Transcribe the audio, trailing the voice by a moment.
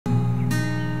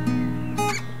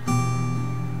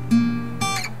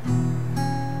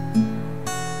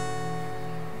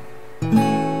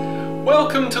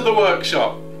Welcome to the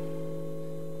workshop.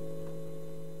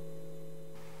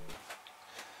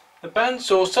 The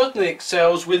bandsaw certainly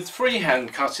excels with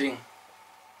freehand cutting.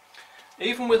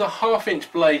 Even with a 1/2 inch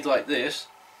blade like this,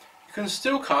 you can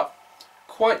still cut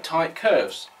quite tight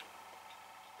curves.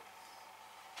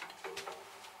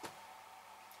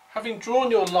 Having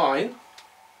drawn your line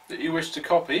that you wish to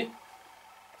copy,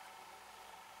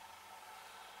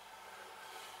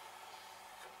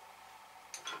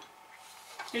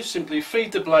 you simply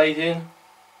feed the blade in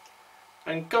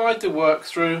and guide the work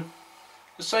through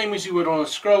the same as you would on a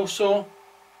scroll saw,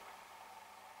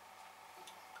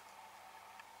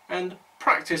 and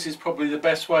practice is probably the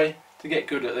best way to get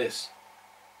good at this.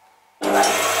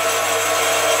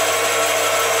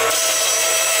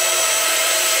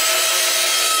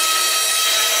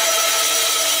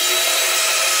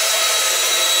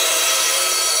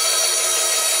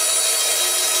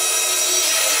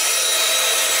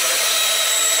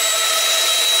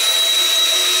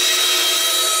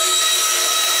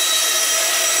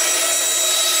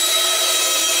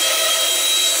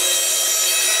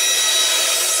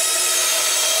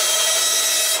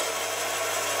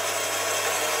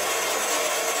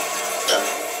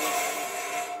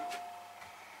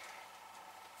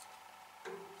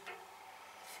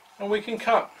 And we can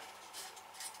cut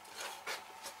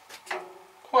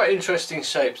quite interesting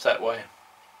shapes that way.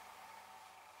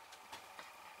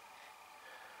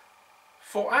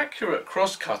 For accurate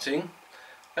cross cutting,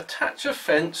 attach a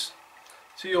fence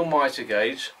to your mitre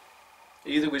gauge,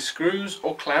 either with screws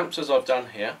or clamps as I've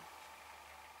done here.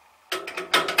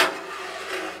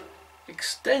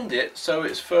 Extend it so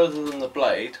it's further than the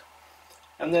blade,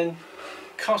 and then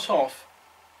cut off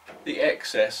the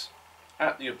excess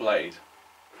at your blade.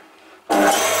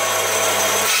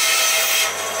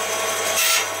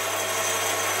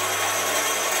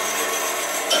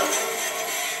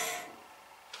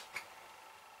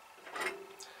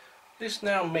 This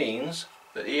now means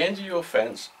that the end of your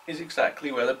fence is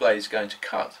exactly where the blade is going to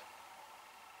cut.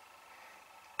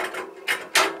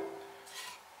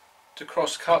 To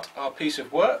cross cut our piece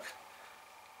of work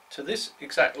to this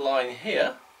exact line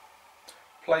here,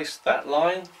 place that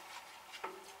line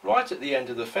right at the end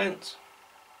of the fence.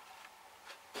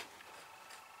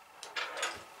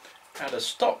 Add a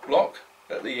stop block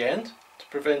at the end to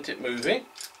prevent it moving.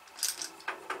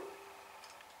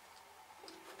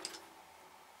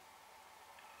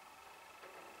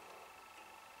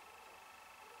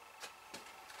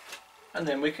 And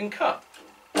then we can cut.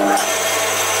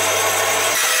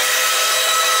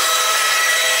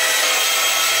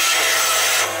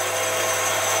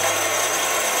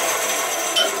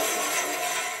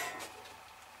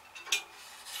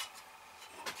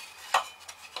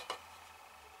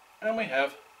 And we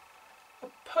have a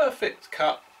perfect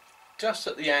cut just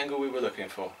at the angle we were looking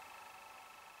for.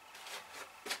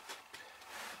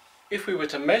 If we were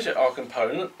to measure our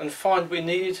component and find we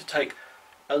needed to take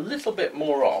a little bit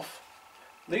more off,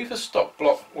 leave the stop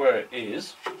block where it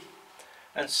is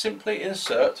and simply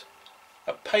insert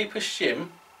a paper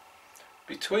shim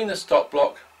between the stop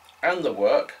block and the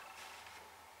work,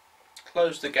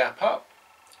 close the gap up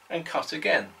and cut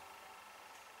again.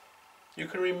 You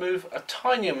can remove a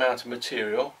tiny amount of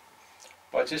material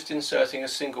by just inserting a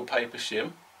single paper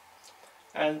shim,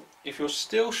 and if you're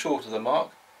still short of the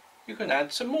mark, you can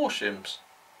add some more shims.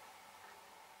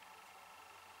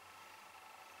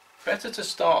 Better to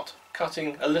start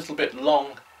cutting a little bit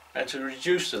long and to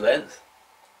reduce the length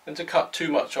than to cut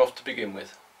too much off to begin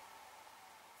with.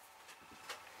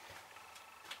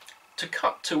 To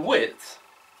cut to width,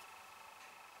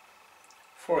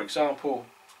 for example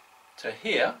to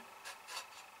here,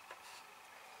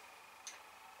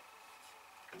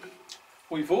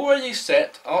 we've already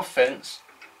set our fence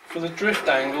for the drift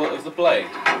angle of the blade.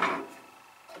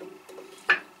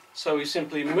 So we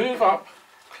simply move up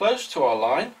close to our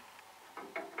line,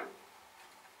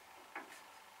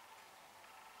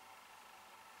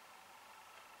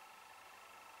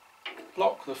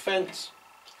 block the fence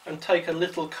and take a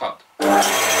little cut.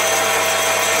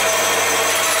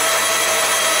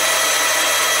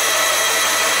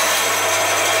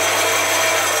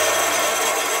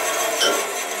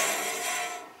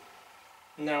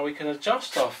 Now we can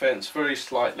adjust our fence very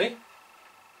slightly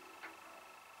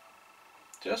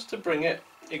just to bring it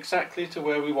exactly to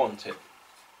where we want it.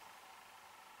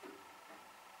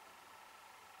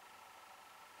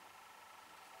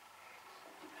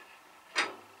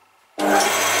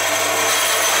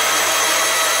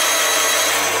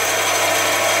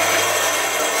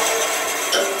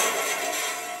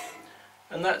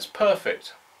 And that's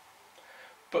perfect.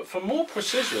 But for more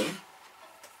precision,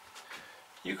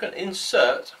 you can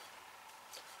insert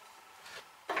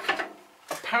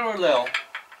parallel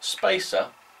spacer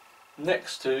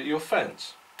next to your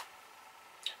fence.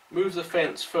 Move the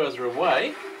fence further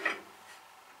away.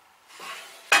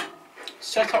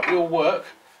 Set up your work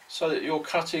so that you're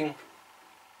cutting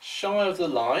shy of the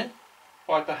line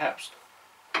by perhaps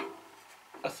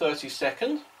a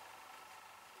 30-second.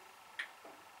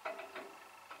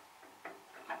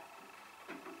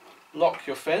 Lock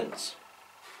your fence,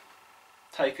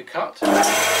 take a cut.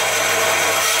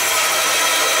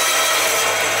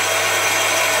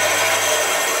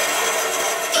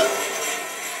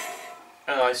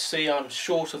 And I see I'm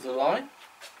short of the line,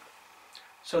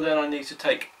 so then I need to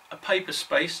take a paper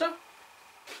spacer.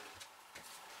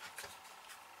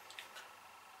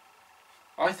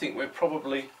 I think we're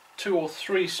probably 2 or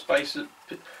 3 spaces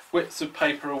widths of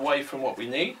paper away from what we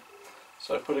need,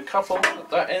 so put a couple at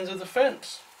that end of the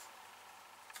fence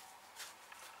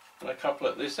and a couple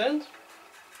at this end,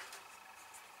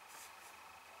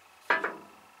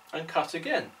 and cut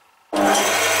again.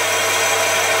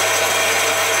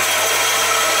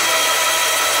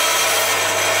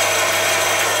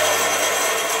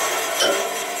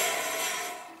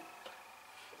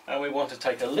 And we want to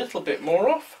take a little bit more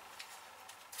off,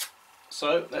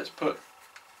 so let's put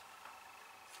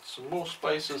some more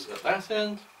spacers at that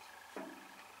end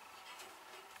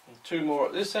and 2 more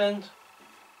at this end.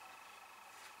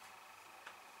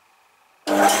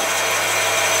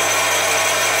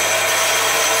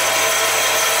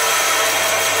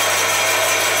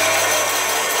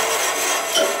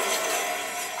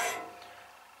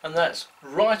 And that's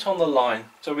right on the line,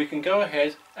 so we can go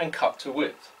ahead and cut to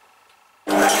width.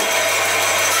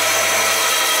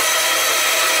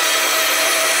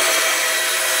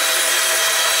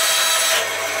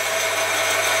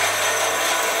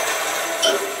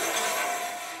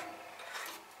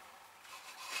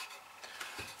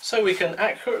 So we can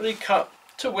accurately cut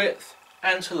to width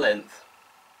and to length.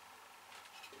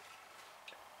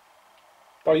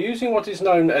 By using what is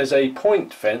known as a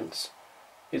point fence,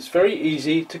 it's very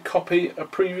easy to copy a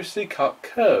previously cut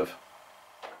curve.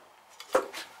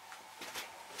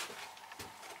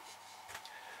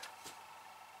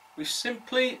 We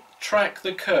simply track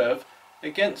the curve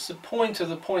against the point of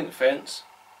the point fence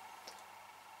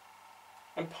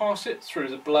and pass it through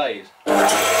the blade.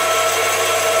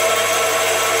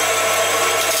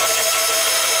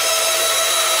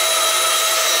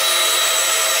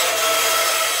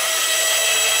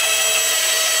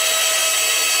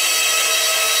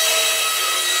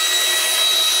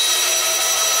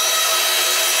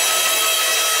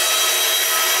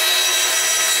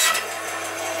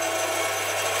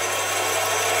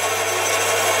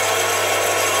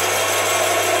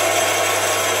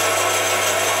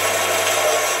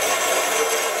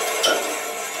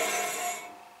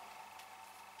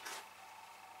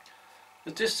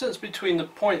 The distance between the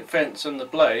point fence and the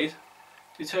blade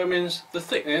determines the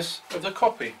thickness of the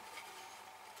copy.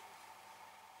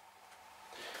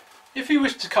 If you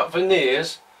wish to cut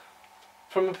veneers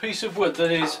from a piece of wood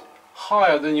that is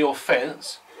higher than your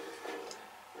fence,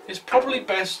 it's probably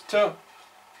best to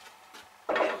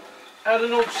add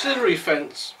an auxiliary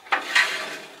fence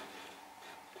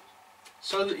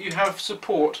so that you have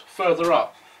support further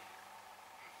up.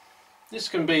 This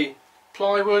can be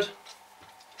plywood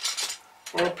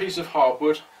or a piece of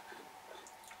hardwood.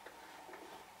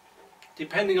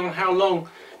 Depending on how long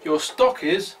your stock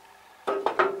is,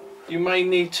 you may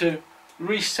need to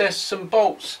recess some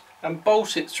bolts and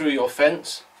bolt it through your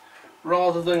fence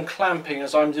rather than clamping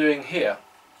as I'm doing here,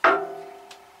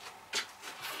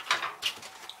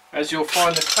 as you'll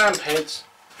find the clamp heads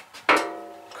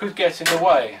could get in the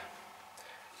way.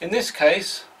 In this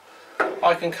case,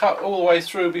 I can cut all the way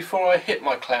through before I hit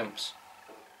my clamps.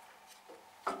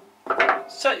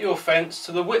 Set your fence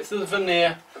to the width of the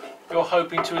veneer you're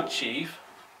hoping to achieve.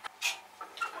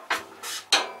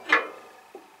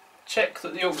 Check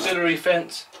that the auxiliary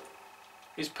fence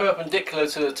is perpendicular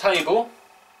to the table.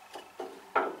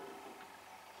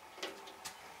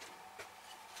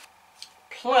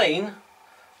 Plane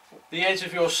the edge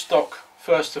of your stock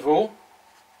first of all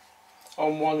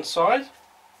on one side.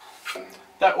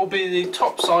 That will be the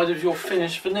top side of your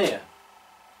finished veneer.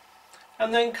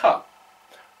 And then cut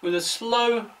with a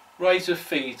slow rate of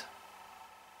feed.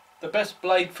 The best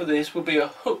blade for this will be a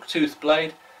hook tooth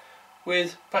blade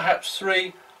with perhaps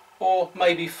 3 or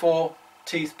maybe 4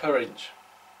 teeth per inch.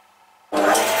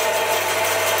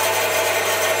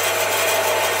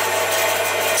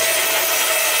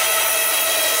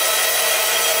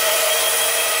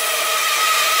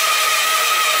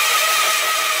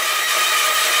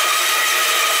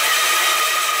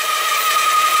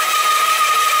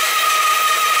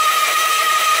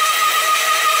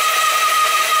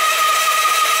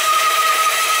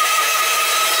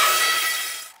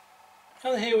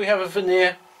 have a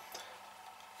veneer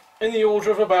in the order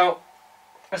of about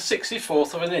a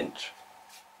 1/64 of an inch.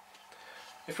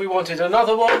 If we wanted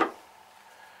another one,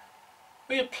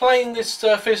 we would plane this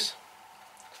surface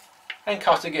and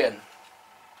cut again.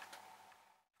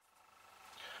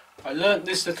 I learnt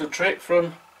this little trick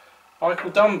from Michael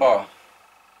Dunbar.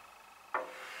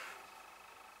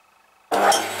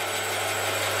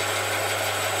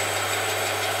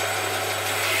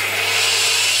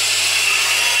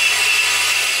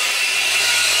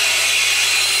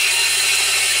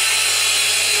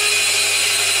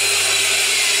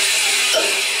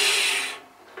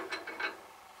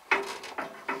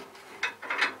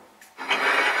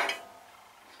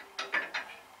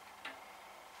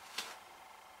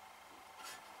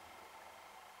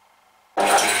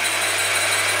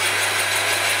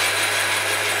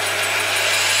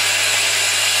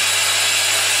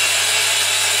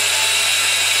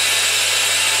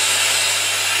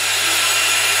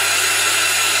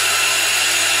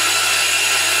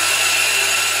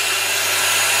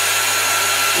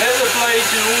 Let the blade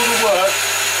do all the work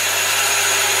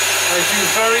as you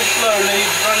very slowly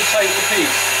rotate the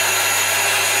piece.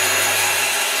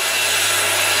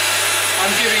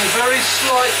 I'm giving very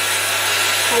slight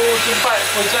forwards and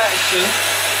backwards action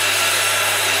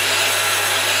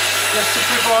just to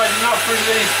provide enough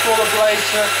relief for the blade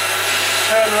to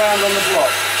turn around on the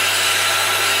block.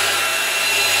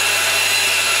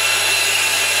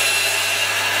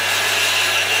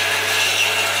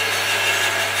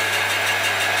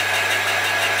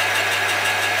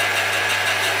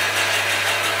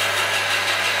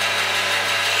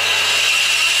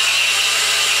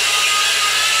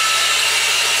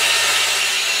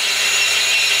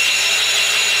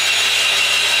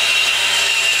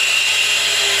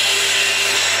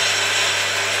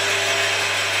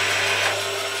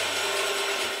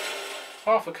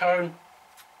 Half a cone,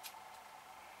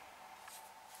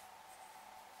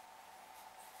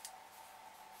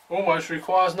 almost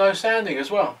requires no sanding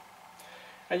as well,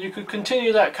 and you could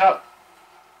continue that cut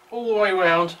all the way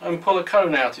round and pull a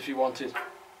cone out if you wanted.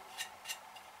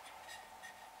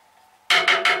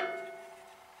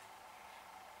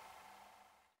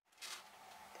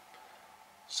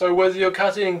 So whether you're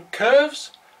cutting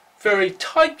curves, very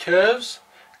tight curves,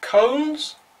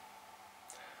 cones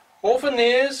or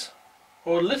veneers,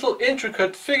 or little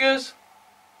intricate figures,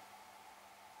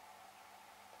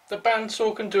 the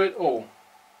bandsaw can do it all.